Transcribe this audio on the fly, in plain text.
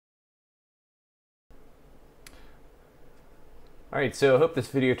Alright, so I hope this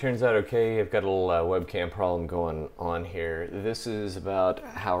video turns out okay. I've got a little webcam problem going on here. This is about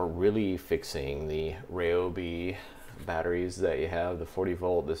how really fixing the Ryobi batteries that you have, the 40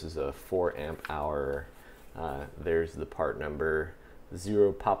 volt. This is a 4 amp hour. There's the part number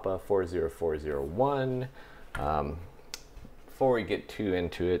 0 Papa 40401. Before we get too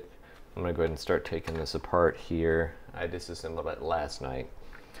into it, I'm going to go ahead and start taking this apart here. I disassembled it last night.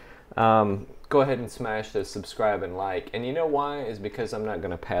 Go ahead and smash the subscribe and like, and you know why is because I'm not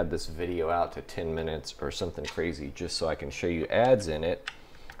going to pad this video out to 10 minutes or something crazy just so I can show you ads in it.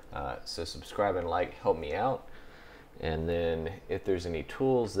 So subscribe and like help me out, and then if there's any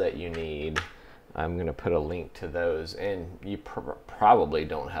tools that you need, I'm going to put a link to those. And you probably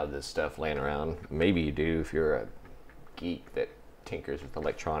don't have this stuff laying around. Maybe you do if you're a geek that tinkers with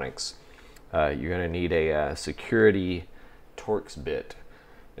electronics. You're going to need a security Torx bit.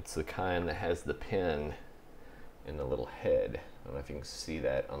 It's the kind that has the pin in the little head. I don't know if you can see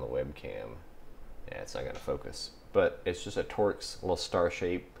that on the webcam. Yeah, it's not going to focus. But it's just a Torx, little star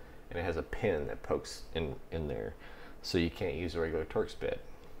shape, and it has a pin that pokes in there. So you can't use a regular Torx bit.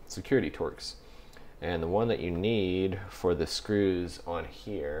 Security Torx. And the one that you need for the screws on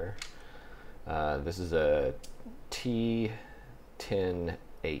here, this is a T10H,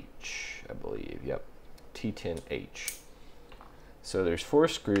 I believe. Yep, T10H. So there's 4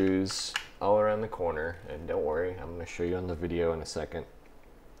 screws all around the corner, and don't worry, I'm going to show you on the video in a second.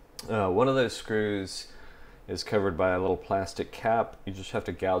 One of those screws is covered by a little plastic cap. You just have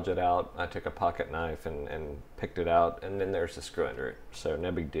to gouge it out. I took a pocket knife and picked it out, and then there's a screw under it, so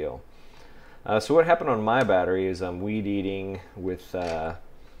no big deal. So what happened on my battery is I'm weed eating with kind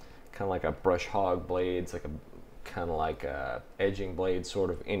of like a brush hog blades, like a kind of like a edging blade sort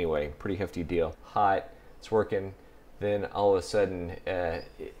of. Anyway, pretty hefty deal. Hot, it's working. Then all of a sudden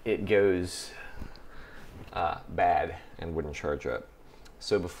it goes bad and wouldn't charge up.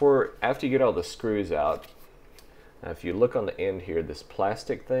 So after you get all the screws out, if you look on the end here, this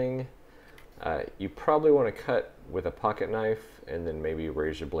plastic thing, you probably want to cut with a pocket knife and then maybe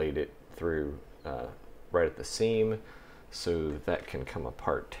razor blade it through right at the seam so that can come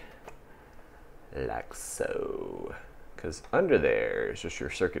apart like so. Because under there is just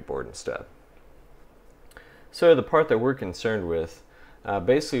your circuit board and stuff. So the part that we're concerned with,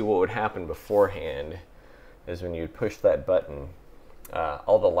 basically what would happen beforehand is when you push that button,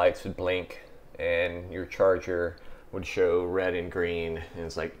 all the lights would blink and your charger would show red and green, and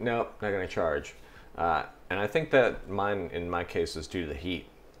it's like, nope, not going to charge. And I think that mine, in my case, was due to the heat.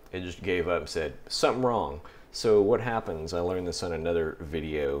 It just gave up and said, something wrong. So what happens, I learned this on another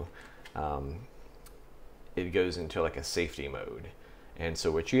video, it goes into like a safety mode. And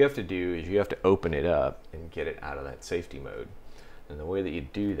so what you have to do is you have to open it up and get it out of that safety mode. And the way that you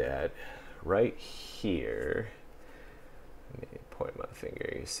do that, right here, let me point my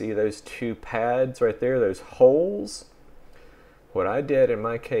finger. You see those 2 pads right there, those holes? What I did in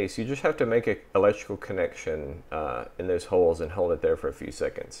my case, you just have to make an electrical connection in those holes and hold it there for a few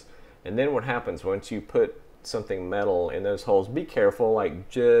seconds. And then what happens once you put something metal in those holes, be careful, like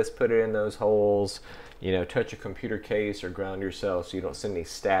just put it in those holes. You know, touch a computer case or ground yourself so you don't send any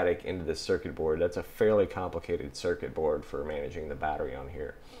static into the circuit board. That's a fairly complicated circuit board for managing the battery on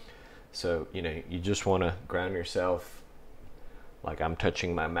here. So, you know, you just want to ground yourself. Like I'm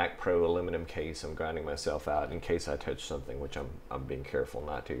touching my Mac Pro aluminum case, I'm grounding myself out in case I touch something, which I'm being careful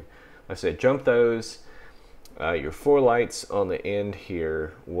not to. Like I said, jump those. Your 4 lights on the end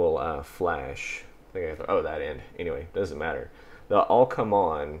here will flash. I think oh, that end. Anyway, doesn't matter. They'll all come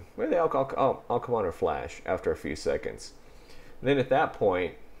on. Well, they all come on or flash after a few seconds. Then at that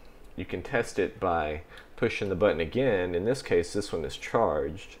point, you can test it by pushing the button again. In this case, this one is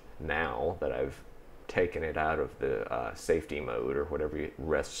charged now that I've taken it out of the safety mode or whatever,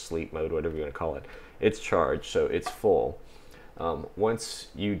 rest, sleep mode, whatever you want to call it. It's charged, so it's full. Once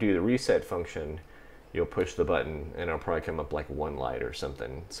you do the reset function, you'll push the button and it'll probably come up like 1 light or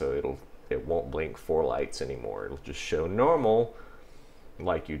something. So it won't blink 4 lights anymore. It'll just show normal,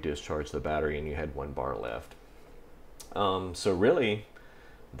 like you discharged the battery and you had 1 bar left. So really,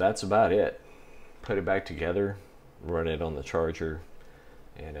 that's about it. Put it back together, run it on the charger,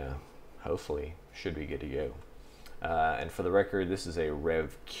 and hopefully should be good to go. And for the record, this is a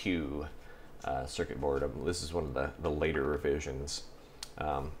Rev Q circuit board. This is one of the later revisions.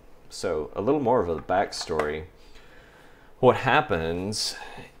 So a little more of a backstory. What happens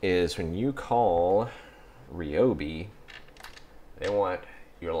is when you call Ryobi, they want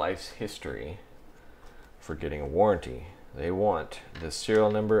your life's history for getting a warranty. They want the serial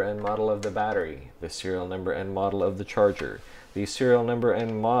number and model of the battery, the serial number and model of the charger, the serial number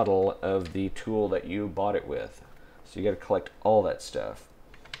and model of the tool that you bought it with. So you got to collect all that stuff.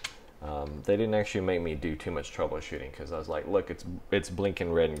 They didn't actually make me do too much troubleshooting because I was like, look, it's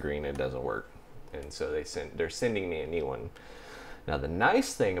blinking red and green, it doesn't work. And so they're sending me a new one. Now the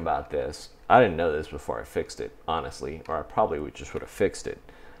nice thing about this, I didn't know this before I fixed it, honestly, or I probably would have fixed it.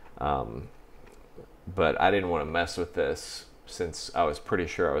 But I didn't want to mess with this since I was pretty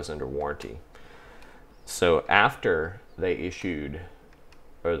sure I was under warranty. So after they decided,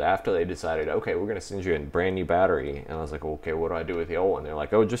 okay, we're going to send you a brand new battery. And I was like, okay, what do I do with the old one? They're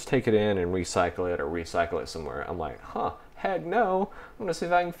like, oh, just take it in and recycle it or recycle it somewhere. I'm like, huh, heck no. I'm going to see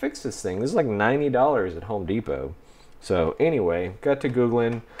if I can fix this thing. This is like $90 at Home Depot. So anyway, got to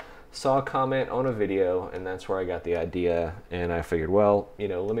Googling, saw a comment on a video, and that's where I got the idea. And I figured, well, you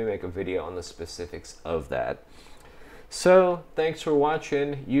know, let me make a video on the specifics of that. So thanks for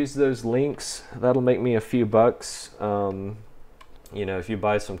watching. Use those links. That'll make me a few bucks. You know, if you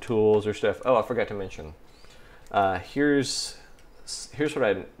buy some tools or stuff. Oh, I forgot to mention. Here's what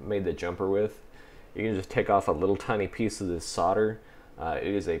I made the jumper with. You can just take off a little tiny piece of this solder. It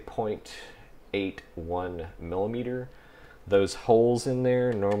is a 0.81 millimeter. Those holes in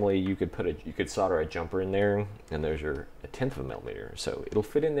there, normally you could solder a jumper in there, and there's a 1/10 of a millimeter. So it'll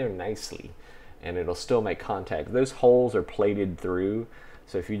fit in there nicely, and it'll still make contact. Those holes are plated through,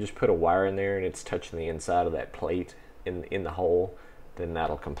 so if you just put a wire in there and it's touching the inside of that plate in the hole, then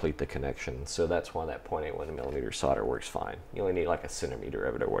that'll complete the connection. So that's why that 0.81 millimeter solder works fine. You only need like a centimeter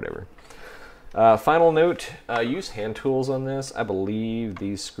of it or whatever. Final note, use hand tools on this. I believe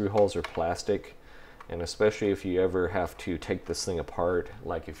these screw holes are plastic, and especially if you ever have to take this thing apart,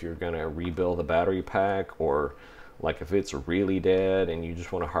 like if you're gonna rebuild the battery pack, or like if it's really dead and you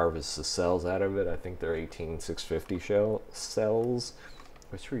just want to harvest the cells out of it. I think they're 18650 cells,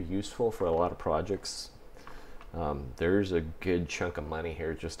 which are useful for a lot of projects. There's a good chunk of money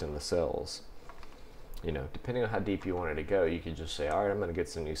here just in the cells. You know, depending on how deep you want it to go, you could just say, all right, I'm going to get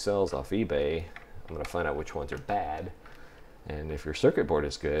some new cells off eBay. I'm going to find out which ones are bad. And if your circuit board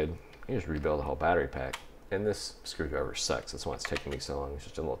is good, you just rebuild the whole battery pack. And this screwdriver sucks. That's why it's taking me so long. It's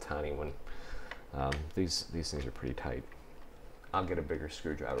just a little tiny one. These things are pretty tight. I'll get a bigger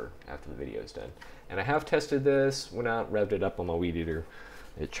screwdriver after the video is done. And I have tested this, went out, revved it up on my weed eater.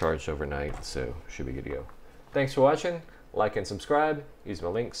 It charged overnight, so should be good to go. Thanks for watching. Like and subscribe. Use my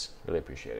links. Really appreciate it.